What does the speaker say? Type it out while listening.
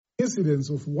Incidents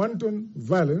of wanton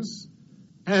violence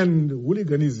and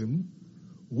hooliganism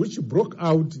which broke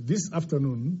out this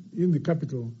afternoon in the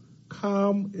capital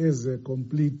come as a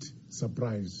complete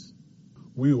surprise.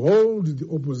 We hold the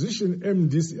opposition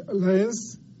MDC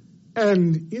alliance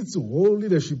and its whole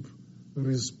leadership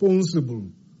responsible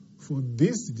for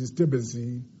this disturbance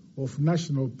of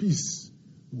national peace,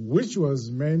 which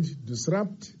was meant to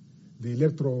disrupt the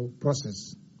electoral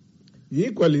process.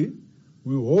 Equally,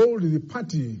 we hold the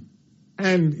party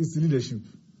and its leadership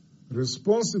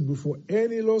responsible for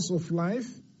any loss of life,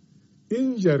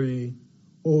 injury,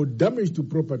 or damage to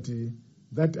property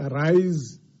that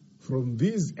arise from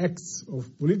these acts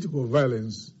of political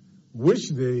violence which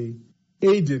they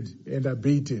aided and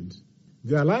abated.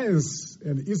 The alliance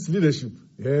and its leadership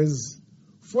has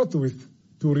forthwith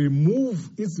to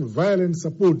remove its violent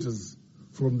supporters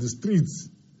from the streets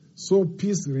so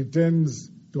peace returns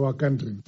to our country.